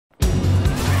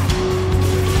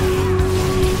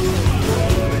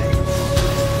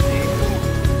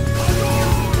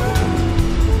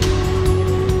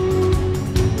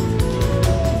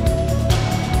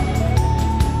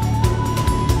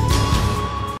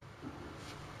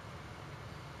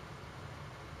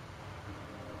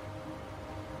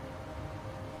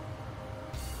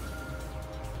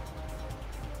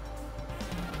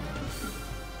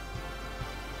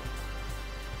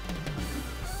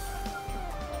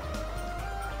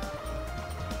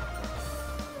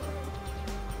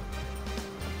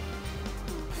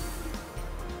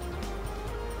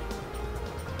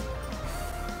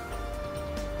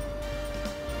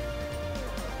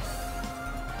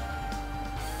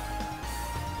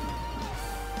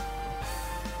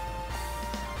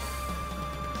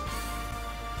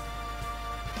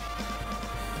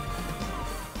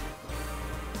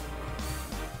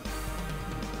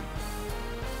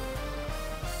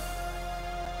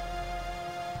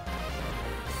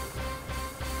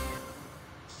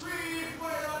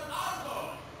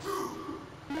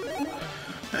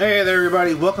Hey there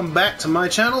everybody, welcome back to my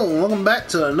channel, and welcome back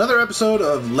to another episode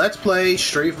of Let's Play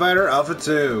Street Fighter Alpha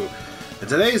 2. In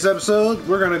today's episode,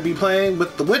 we're going to be playing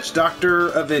with the Witch Doctor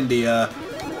of India,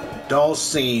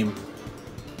 Dhalsim.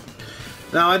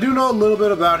 Now, I do know a little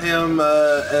bit about him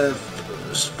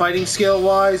fighting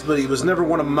skill-wise, but he was never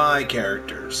one of my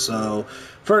characters. So,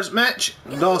 first match,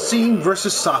 Dhalsim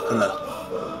versus Sakura.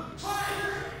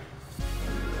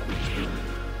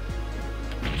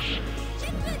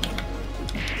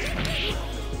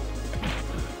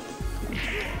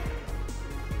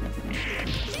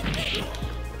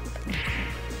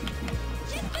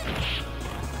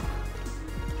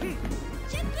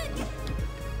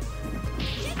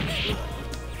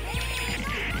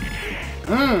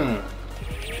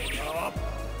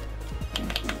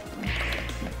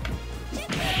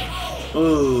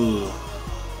 Ooh.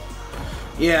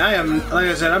 Yeah, I am, like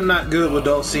I said, I'm not good with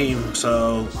Dhalsim,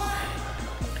 so...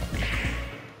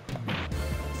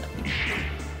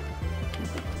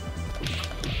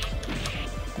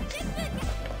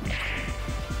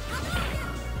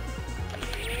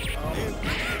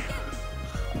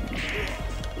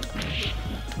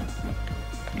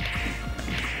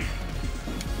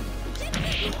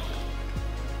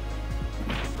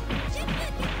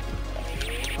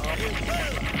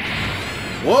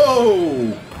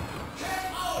 Whoa!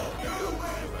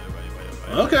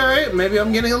 Okay, maybe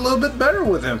I'm getting a little bit better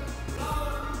with him.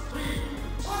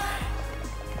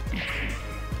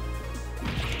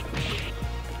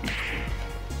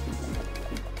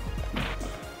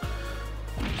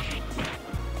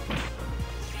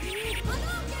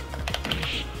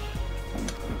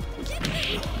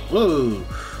 Whoa!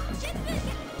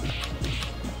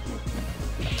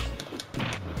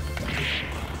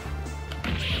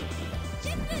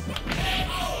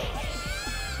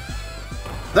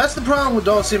 That's the problem with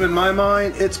Dhalsim in my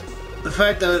mind. It's the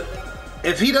fact that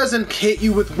if he doesn't hit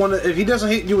you with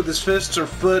his fists or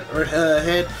foot or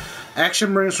head,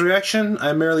 action brings reaction.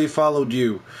 I merely followed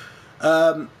you.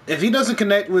 If he doesn't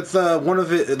connect with one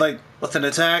of it, like with an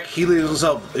attack, he leaves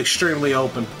himself extremely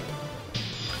open.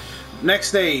 Next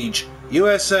stage,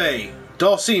 USA,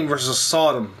 Dhalsim versus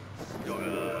Sodom.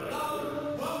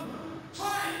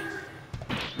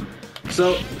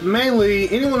 So, mainly,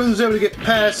 anyone who's able to get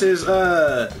past his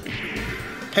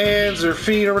hands or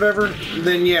feet or whatever,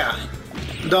 then yeah,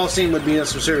 Dhalsim would be in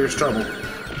some serious trouble.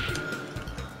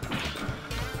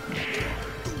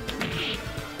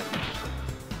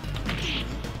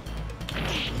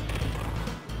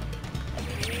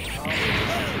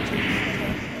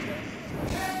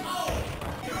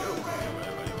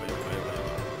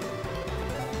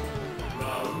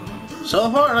 So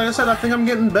far, like I said, I think I'm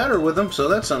getting better with him, so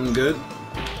that's something good.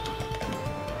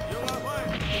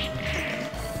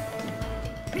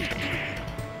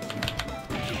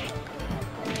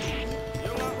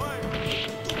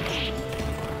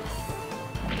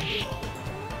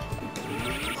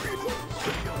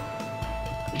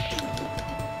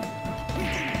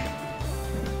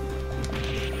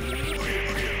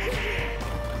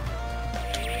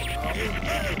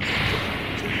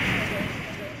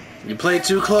 You played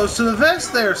too close to the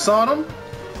vest there, Sodom.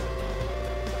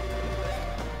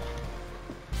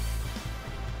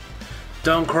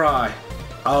 Don't cry.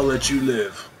 I'll let you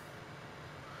live.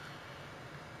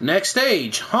 Next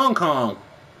stage, Hong Kong.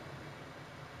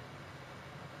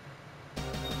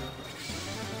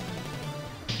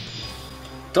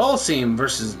 Dhalsim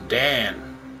versus Dan.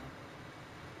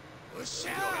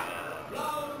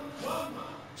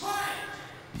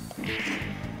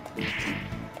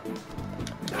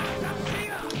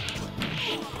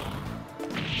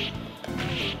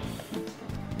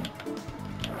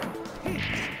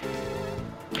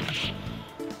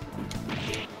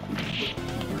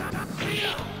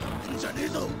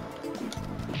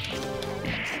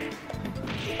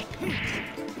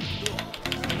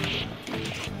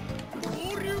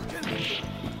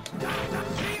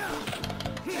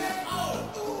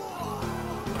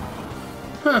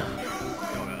 Huh.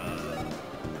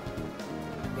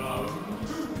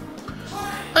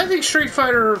 I think Street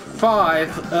Fighter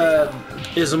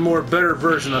V is a more better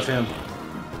version of him.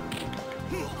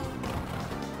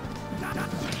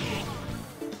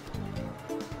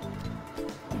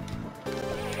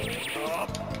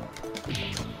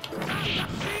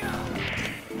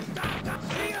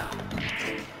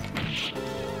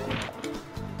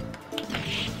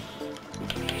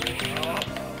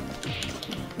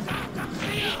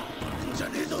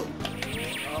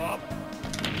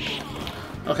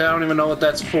 Okay, I don't even know what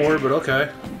that's for, but okay.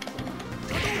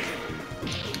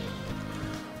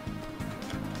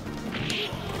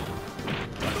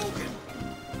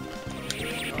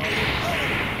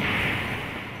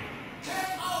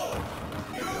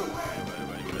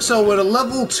 So with a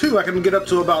level 2, I can get up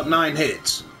to about 9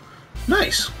 hits.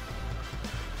 Nice.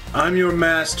 I'm your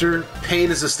master. Pain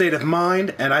is a state of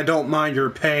mind, and I don't mind your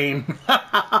pain.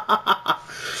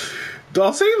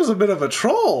 Dhalsim was a bit of a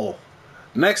troll.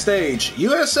 Next stage,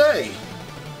 USA.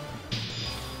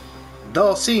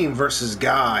 Dhalsim versus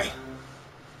Guy.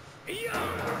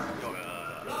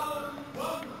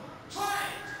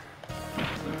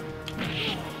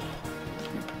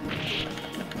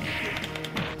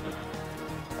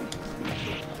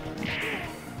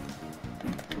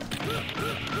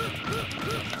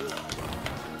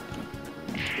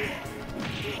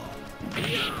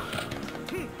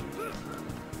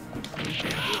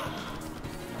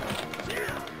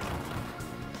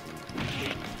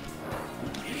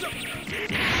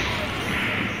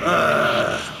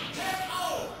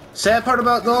 Sad part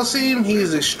about Dhalsim, he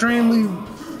is extremely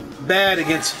bad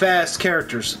against fast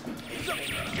characters.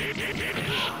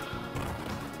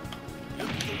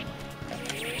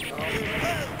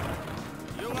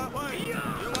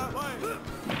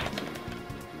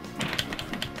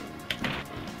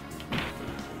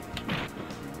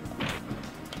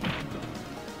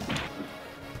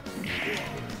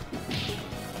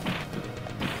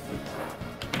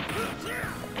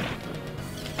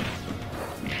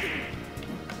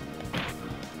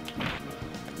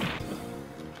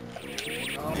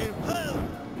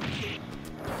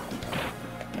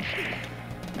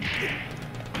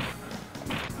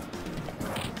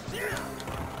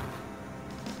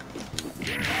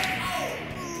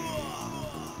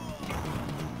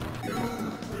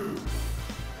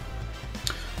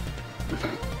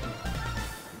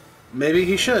 Maybe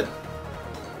he should.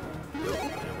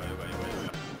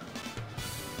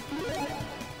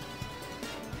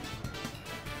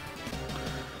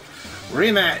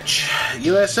 Rematch.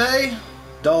 USA,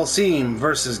 Dhalsim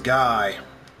versus Guy.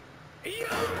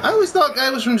 I always thought Guy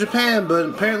was from Japan, but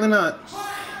apparently not.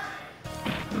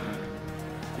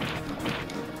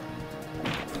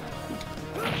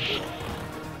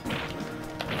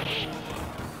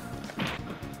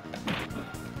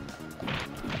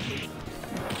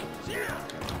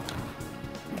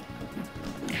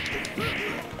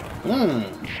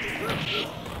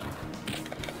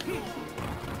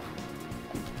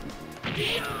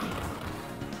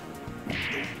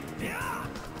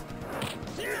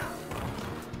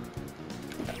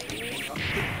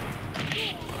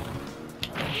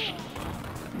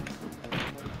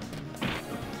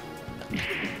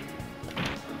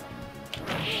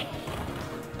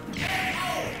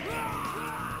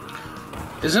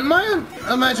 Is it my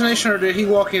imagination, or did he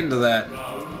walk into that?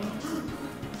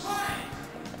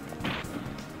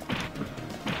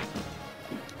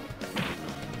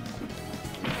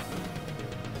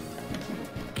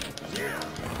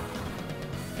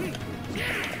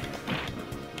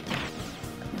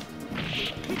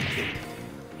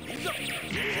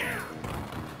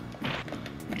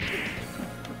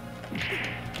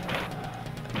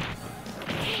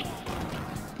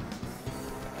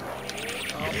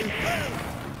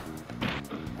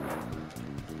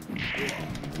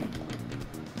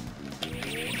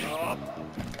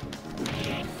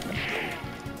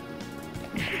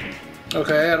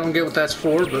 Okay, I don't get what that's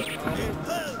for, but...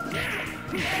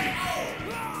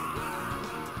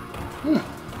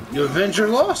 You avenge your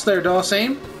loss there,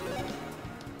 Dhalsim.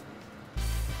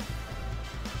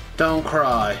 Don't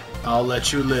cry. I'll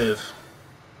let you live.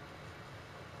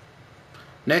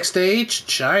 Next stage,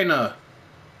 China.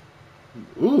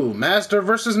 Ooh, master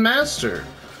versus master.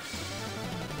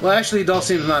 Well, actually,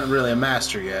 Dhalsim's not really a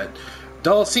master yet.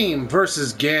 Dhalsim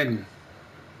versus Gen.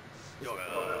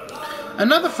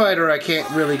 Another fighter I can't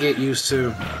really get used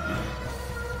to.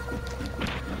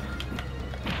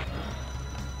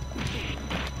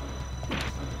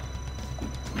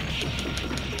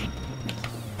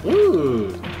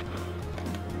 Ooh.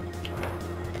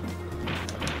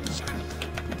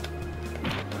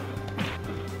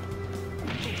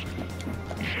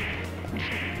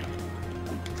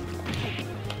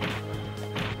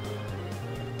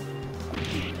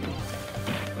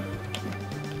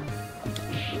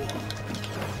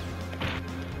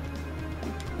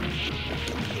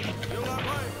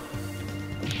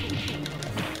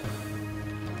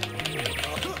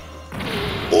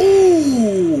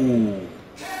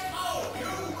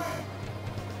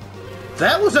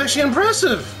 That was actually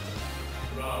impressive.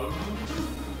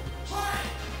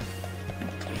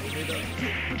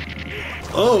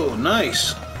 Oh,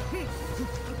 nice.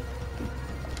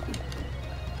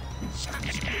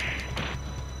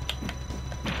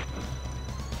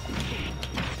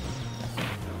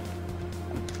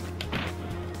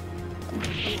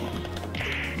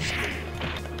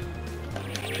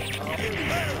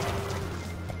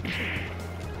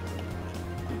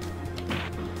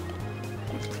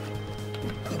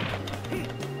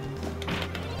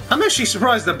 I'm actually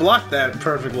surprised I blocked that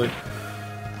perfectly. I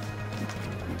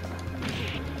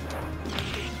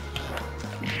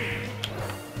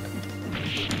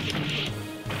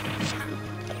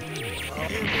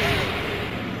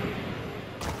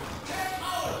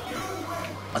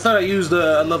thought I used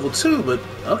a level 2, but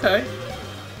okay.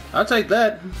 I'll take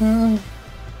that.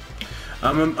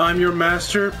 I'm your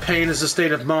master. Pain is a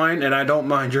state of mind, and I don't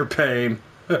mind your pain.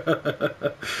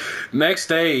 Next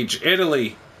stage,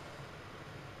 Italy.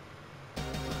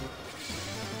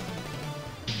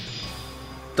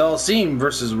 Dhalsim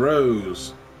versus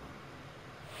Rose.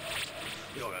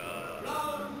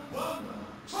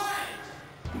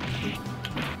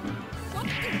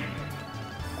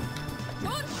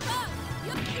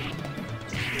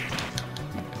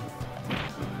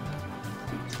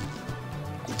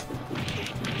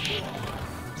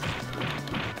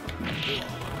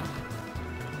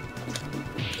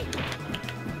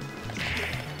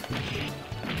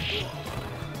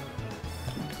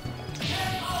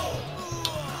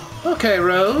 Okay,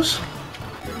 Rose.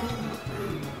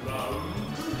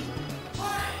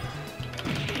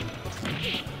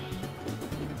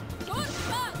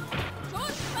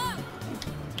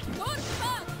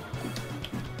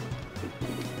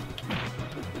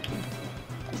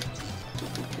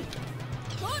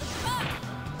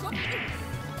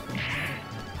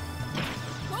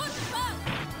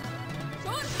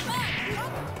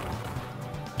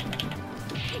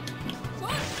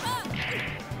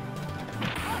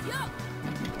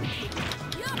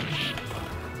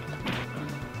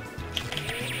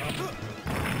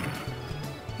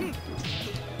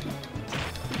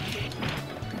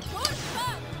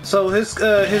 So his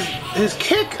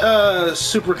kick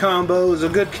super combo is a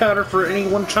good counter for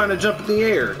anyone trying to jump in the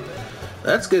air.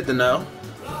 That's good to know.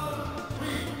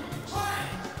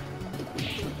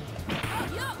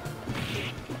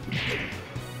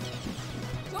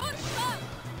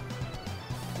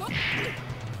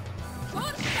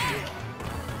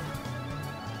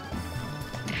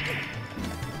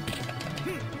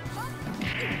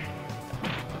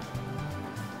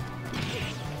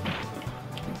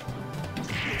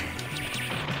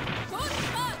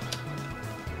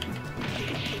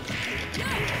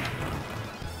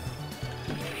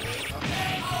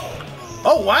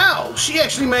 Oh wow! She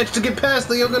actually managed to get past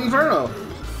the Yoga Inferno!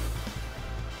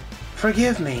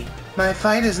 Forgive me. My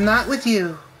fight is not with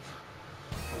you.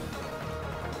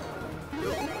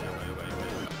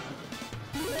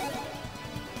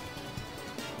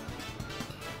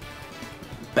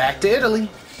 Back to Italy.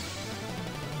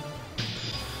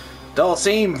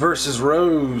 Dhalsim versus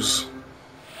Rose.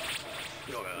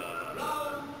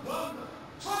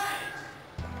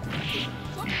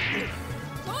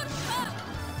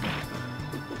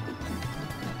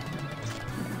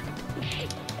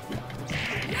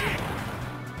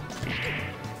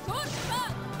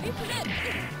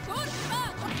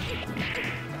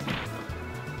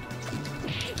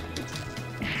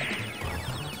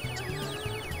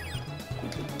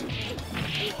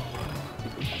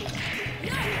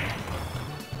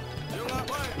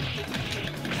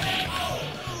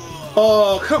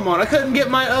 Oh, come on. I couldn't get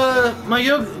my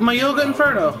Yoga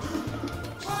Inferno.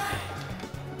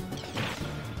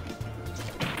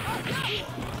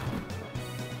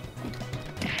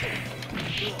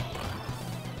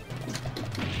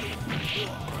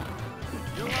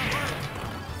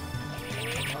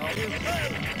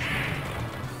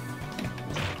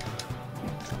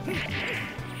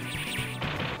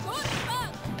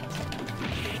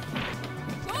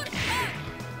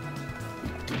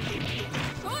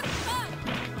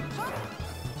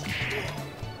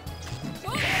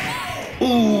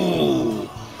 Ooh,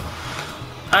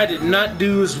 I did not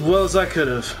do as well as I could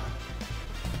have.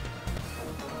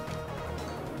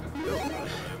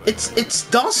 It's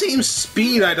Dhalsim's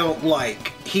speed I don't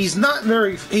like. He's not a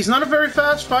very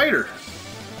fast fighter.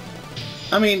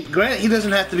 I mean, granted, he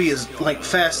doesn't have to be as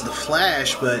fast as the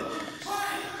Flash, but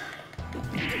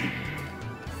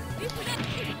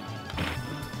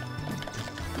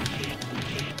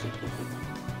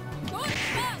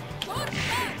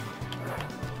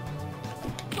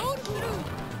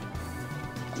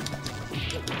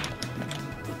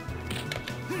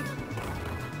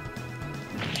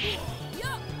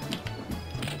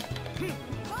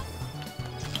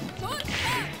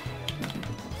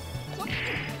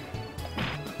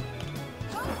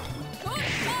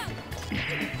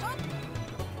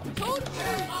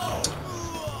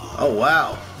oh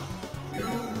wow.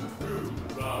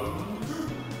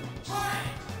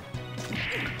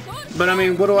 But I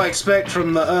mean, what do I expect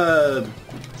from the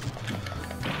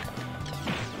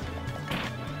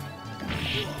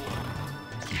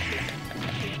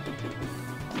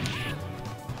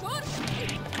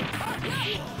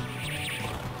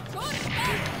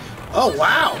Oh,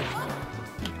 wow!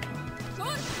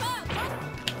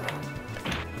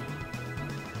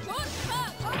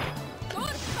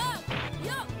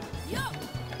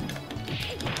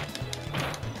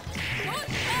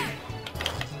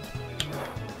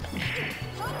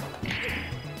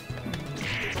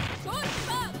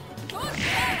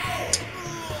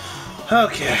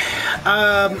 Okay,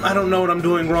 I don't know what I'm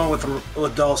doing wrong with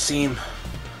Dhalsim.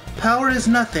 Power is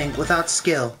nothing without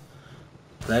skill.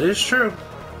 That is true.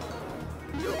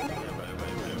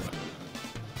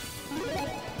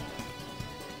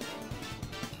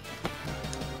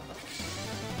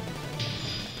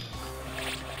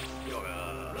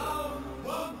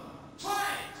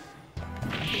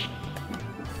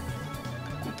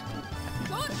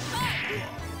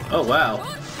 Oh, wow.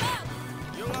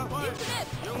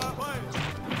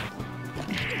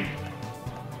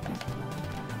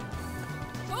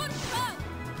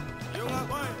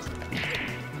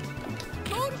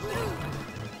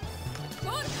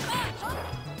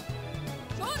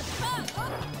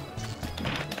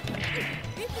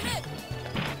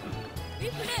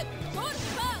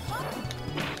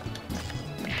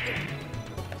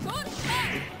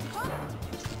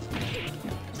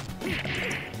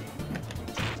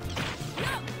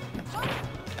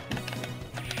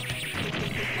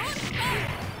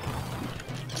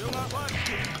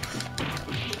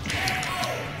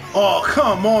 Oh,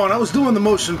 come on! I was doing the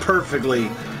motion perfectly.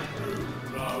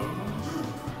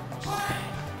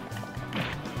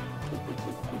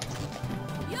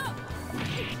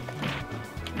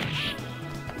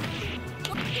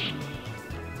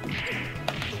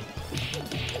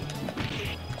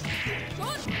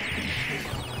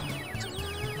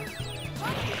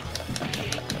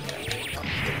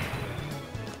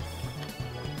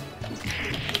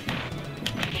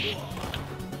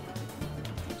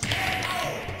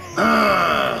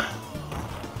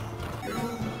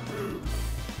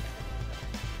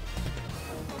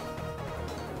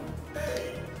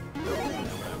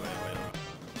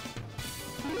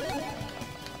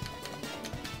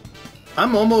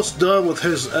 I'm almost done with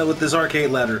this arcade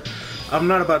ladder. I'm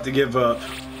not about to give up.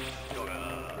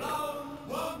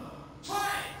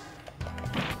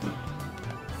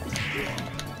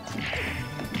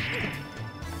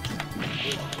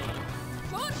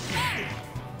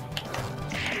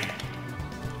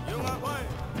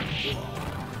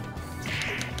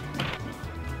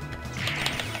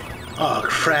 Oh,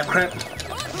 crap.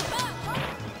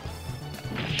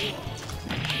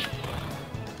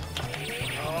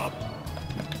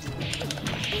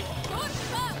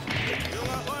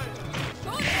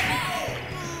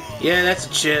 Yeah, that's a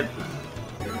chip.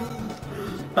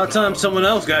 About time someone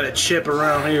else got a chip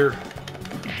around here.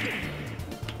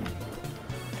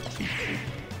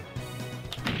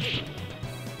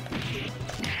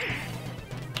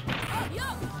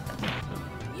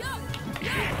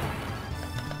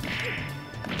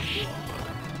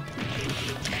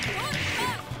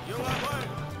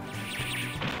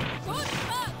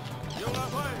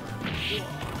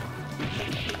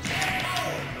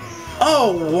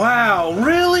 Oh, wow,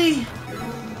 really?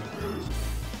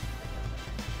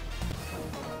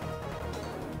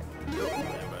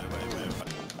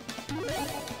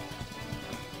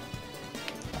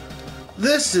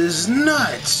 This is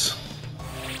nuts.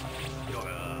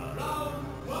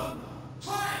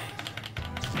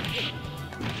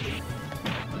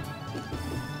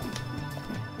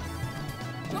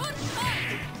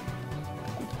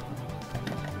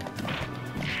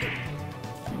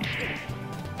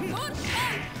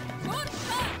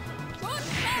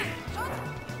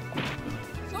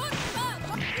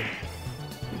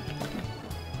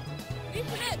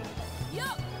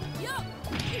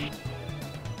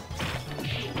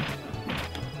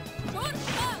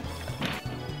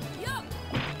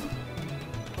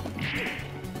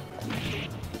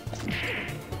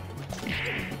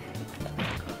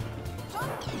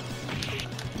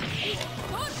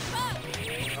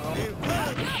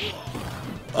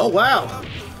 Oh, wow.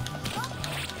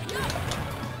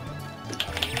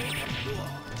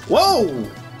 Whoa!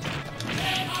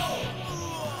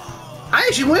 I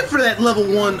actually went for that level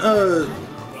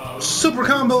 1 super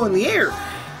combo in the air,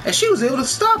 and she was able to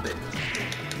stop it.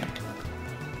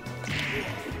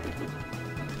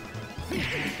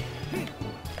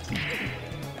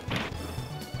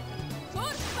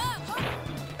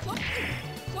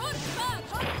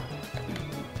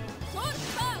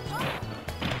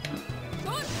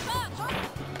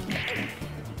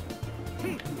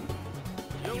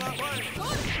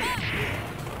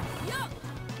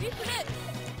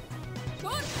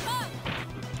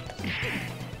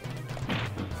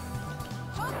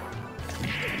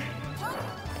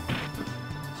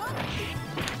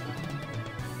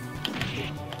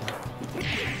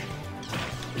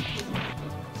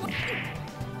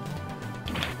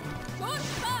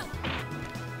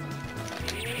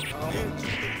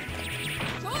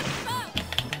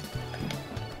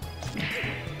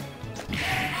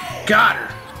 Got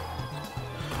her!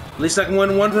 At least I can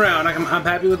win one round. I'm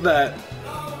happy with that.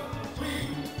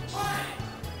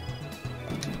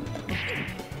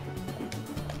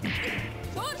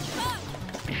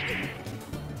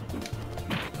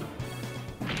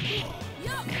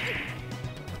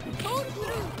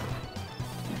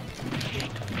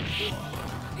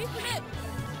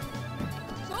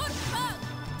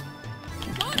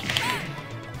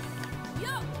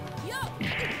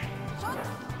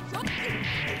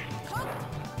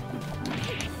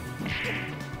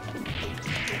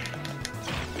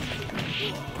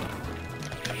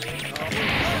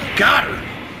 Got her!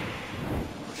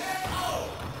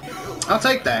 I'll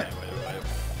take that.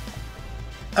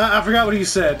 I forgot what he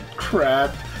said.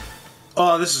 Crap.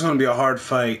 Oh, this is going to be a hard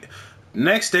fight.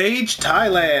 Next stage,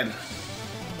 Thailand.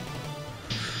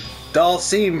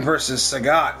 Dhalsim versus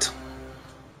Sagat.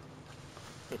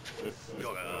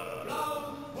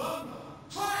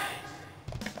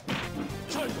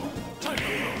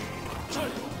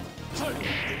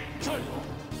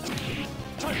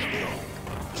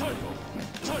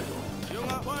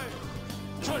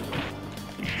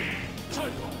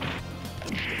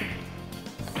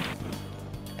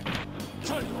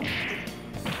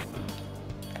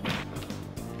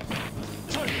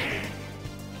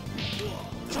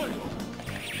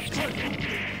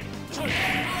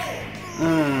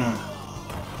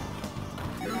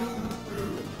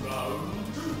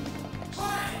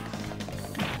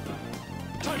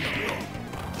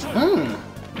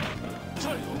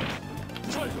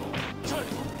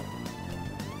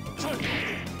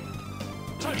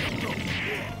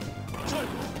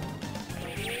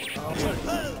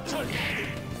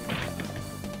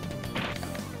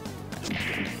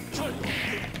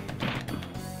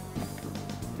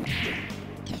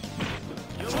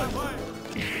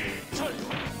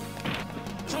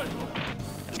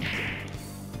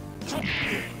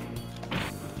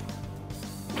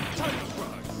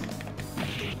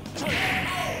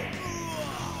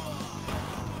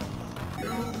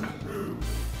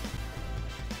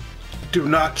 Do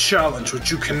not challenge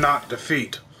what you cannot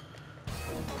defeat.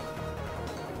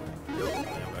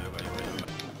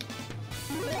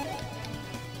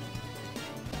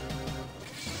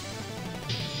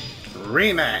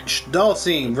 Rematch,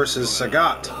 Dhalsim versus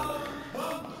Sagat.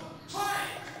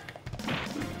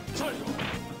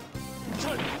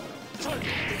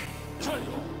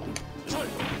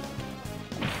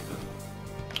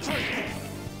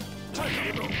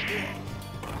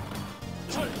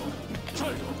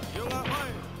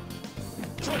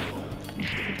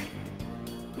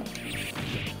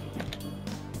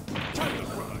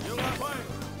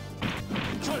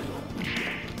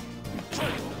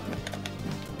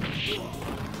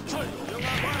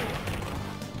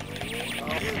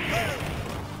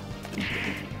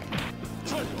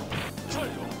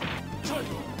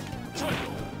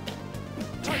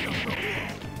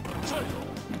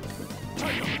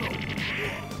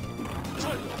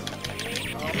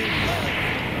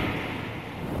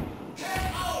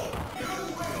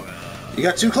 You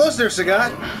got too close there,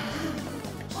 Sagat.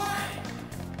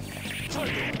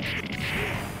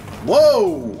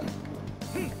 Whoa!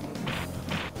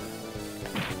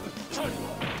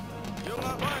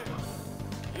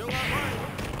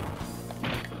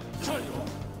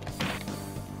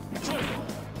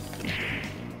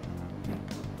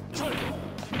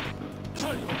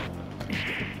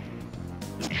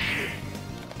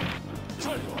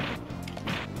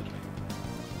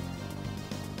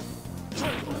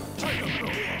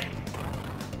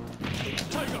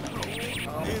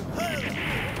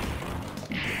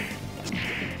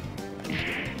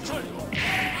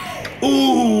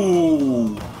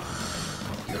 Ooh!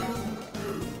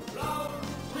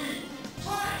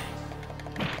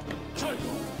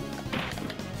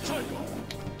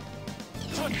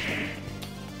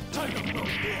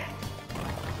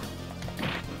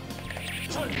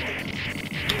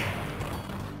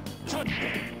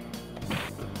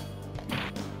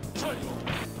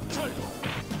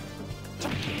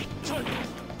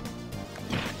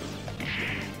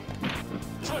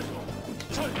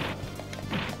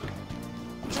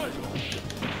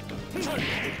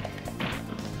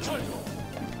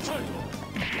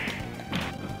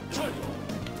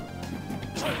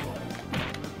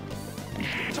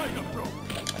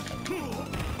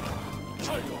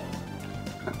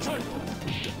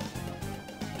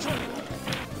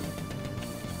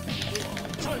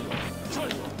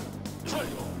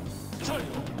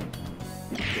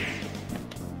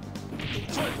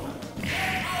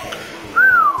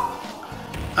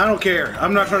 I don't care.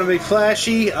 I'm not trying to be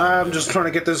flashy. I'm just trying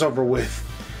to get this over with.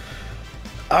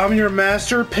 I'm your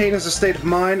master. Pain is a state of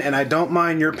mind, and I don't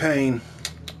mind your pain.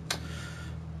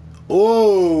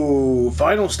 Oh,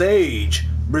 final stage.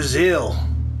 Brazil.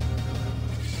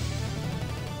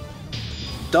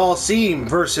 Dhalsim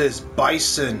versus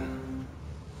Bison.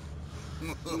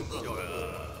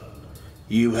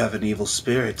 You have an evil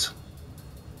spirit.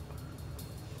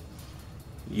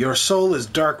 Your soul is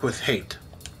dark with hate.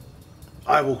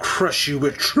 I will crush you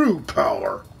with true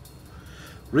power.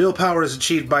 Real power is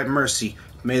achieved by mercy.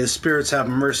 May the spirits have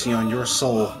mercy on your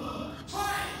soul.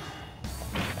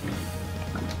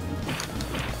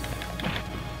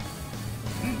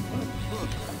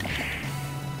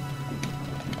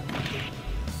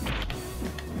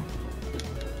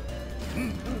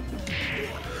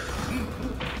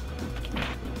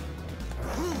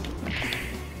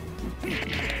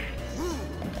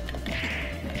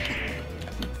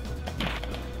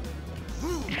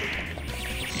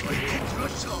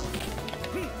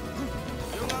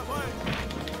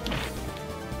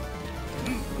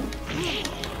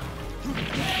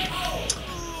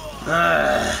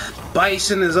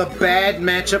 Bison is a bad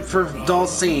matchup for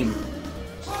Dhalsim.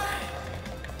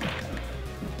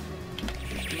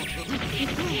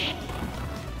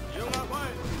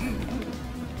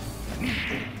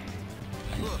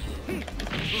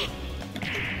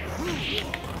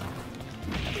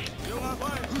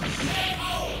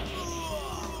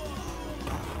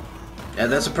 Yeah,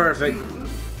 that's a perfect.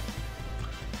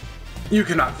 You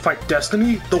cannot fight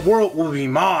destiny. The world will be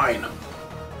mine.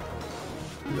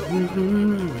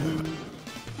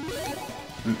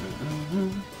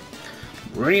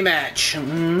 Rematch.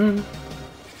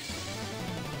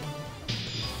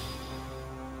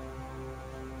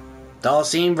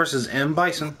 Dhalsim versus M.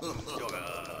 Bison.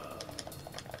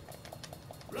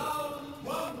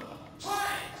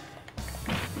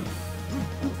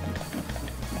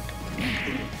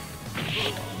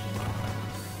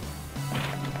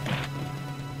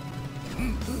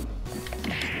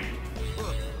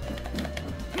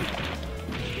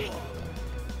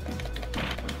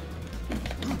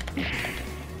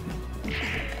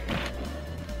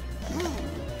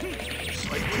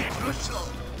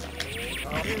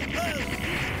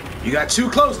 You got too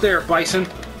close there, Bison.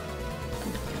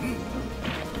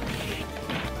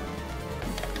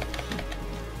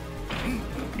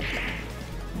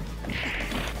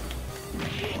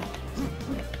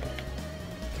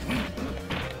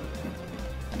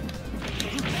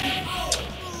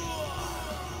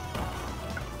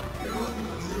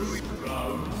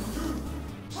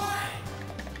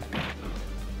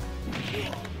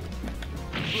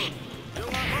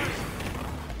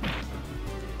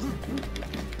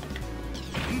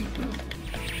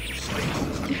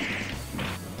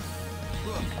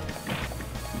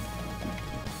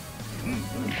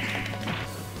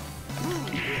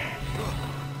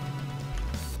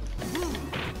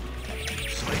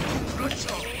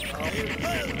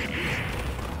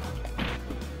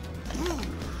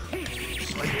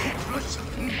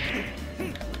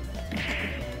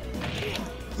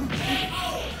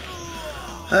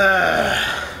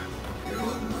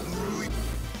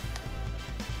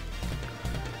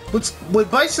 With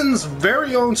Bison's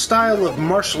very own style of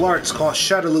martial arts called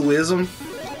Shadowluism,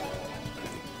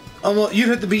 you'd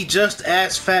have to be just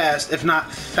as fast, if not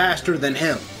faster than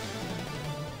him.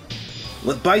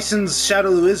 With Bison's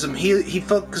Shadowluism, he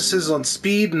focuses on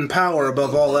speed and power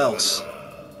above all else.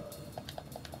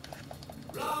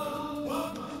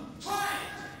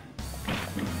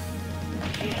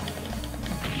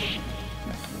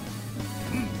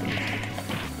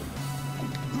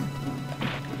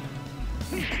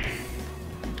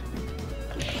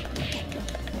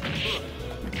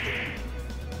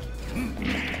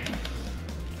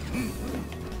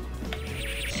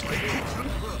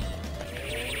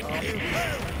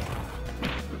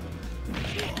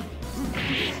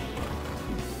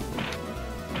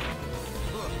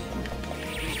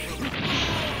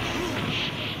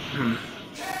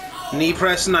 Knee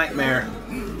press nightmare.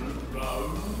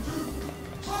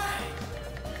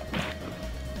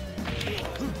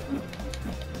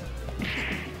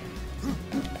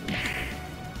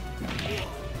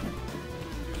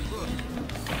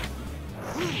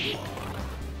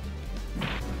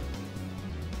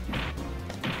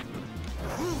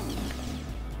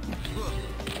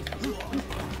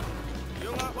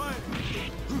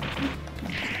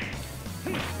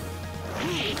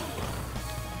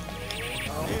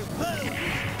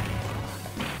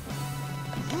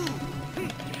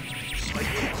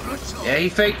 Yeah, he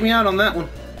faked me out on that one.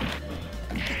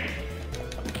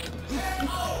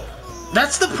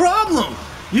 That's the problem!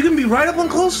 You can be right up and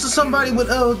close to somebody with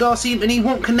Dhalsim and he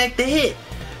won't connect the hit.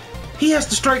 He has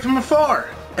to strike from afar,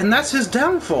 and that's his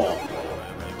downfall.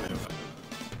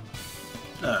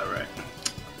 Alright.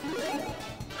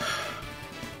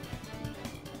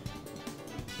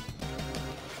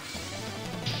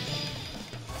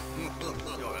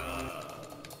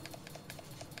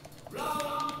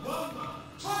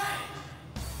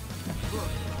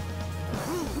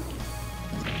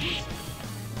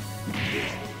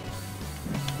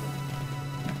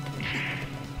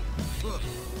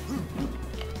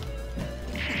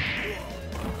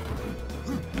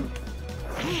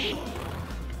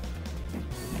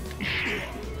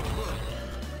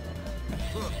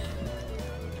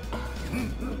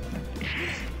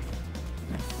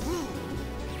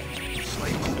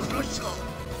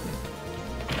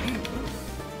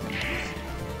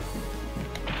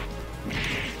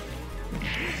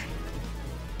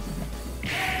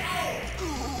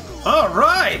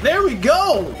 Alright, there we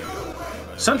go!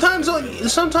 Sometimes all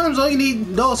you need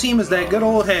Dhalsim is that good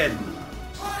old head.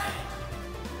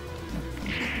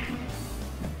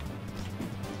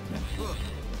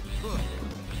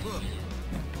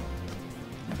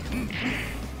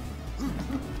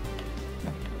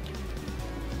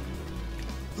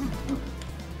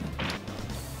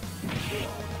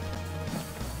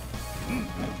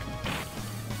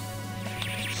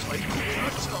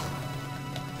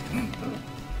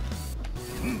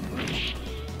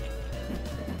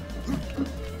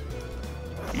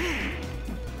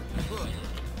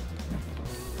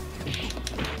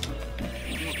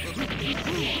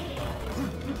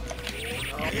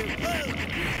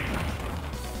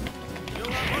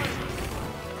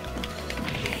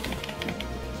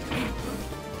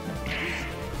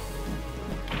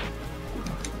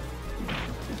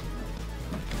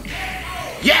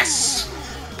 Yes!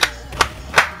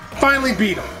 Finally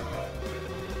beat him.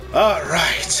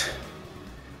 Alright.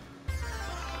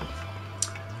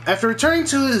 After returning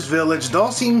to his village,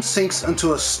 Dhalsim sinks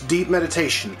into a deep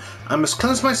meditation. I must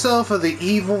cleanse myself of the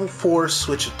evil force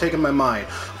which had taken my mind.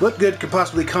 What good could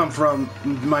possibly come from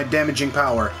my damaging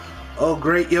power? Oh,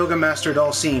 great Yoga Master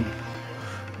Dhalsim.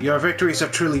 Your victories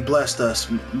have truly blessed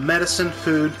us. Medicine,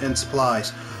 food, and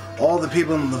supplies. All the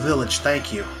people in the village,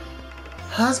 thank you.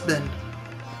 Husband.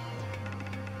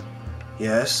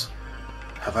 Yes?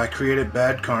 Have I created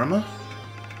bad karma?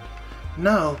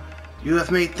 No. You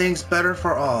have made things better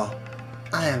for all.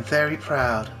 I am very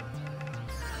proud.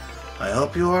 I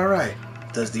hope you are right.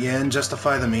 Does the end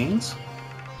justify the means?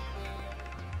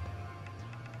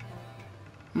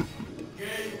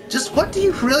 Just what do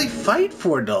you really fight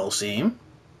for, Dhalsim?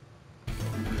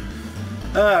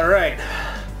 Alright.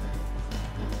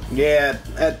 Yeah,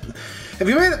 if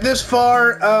you made it this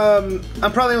far, I'm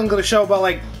probably only going to show about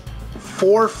like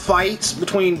 4 fights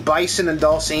between Bison and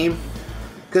Dhalsim.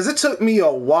 Because it took me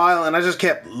a while and I just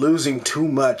kept losing too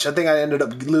much. I think I ended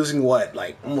up losing, what,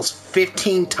 like almost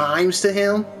 15 times to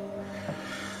him?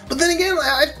 But then again,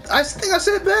 I think I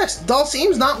said it best.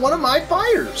 Dhalsim's not one of my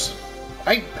fighters.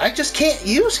 I just can't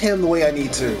use him the way I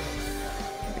need to.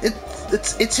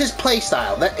 It's his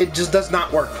playstyle. It just does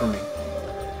not work for me.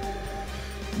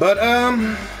 But,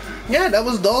 yeah, that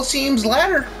was Dhalsim's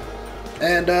ladder.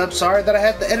 And I'm sorry that I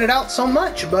had to edit out so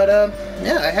much, but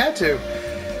yeah, I had to.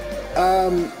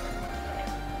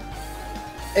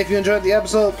 If you enjoyed the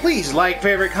episode, please like,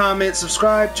 favorite, comment,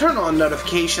 subscribe, turn on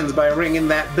notifications by ringing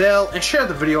that bell, and share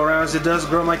the video around as it does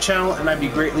grow my channel, and I'd be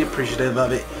greatly appreciative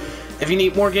of it. If you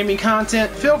need more gaming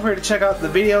content, feel free to check out the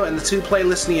video and the 2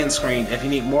 playlists in the end screen. If you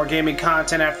need more gaming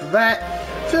content after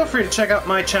that, feel free to check out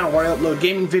my channel where I upload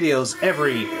gaming videos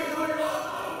every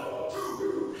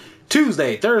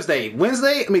Tuesday, Thursday,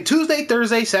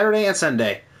 Saturday, and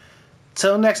Sunday.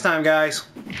 Till next time, guys.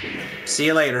 See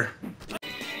you later.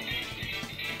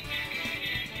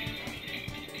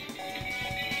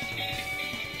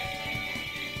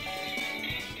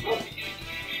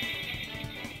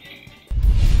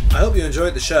 I hope you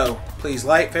enjoyed the show. Please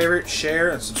like, favorite, share,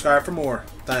 and subscribe for more.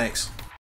 Thanks.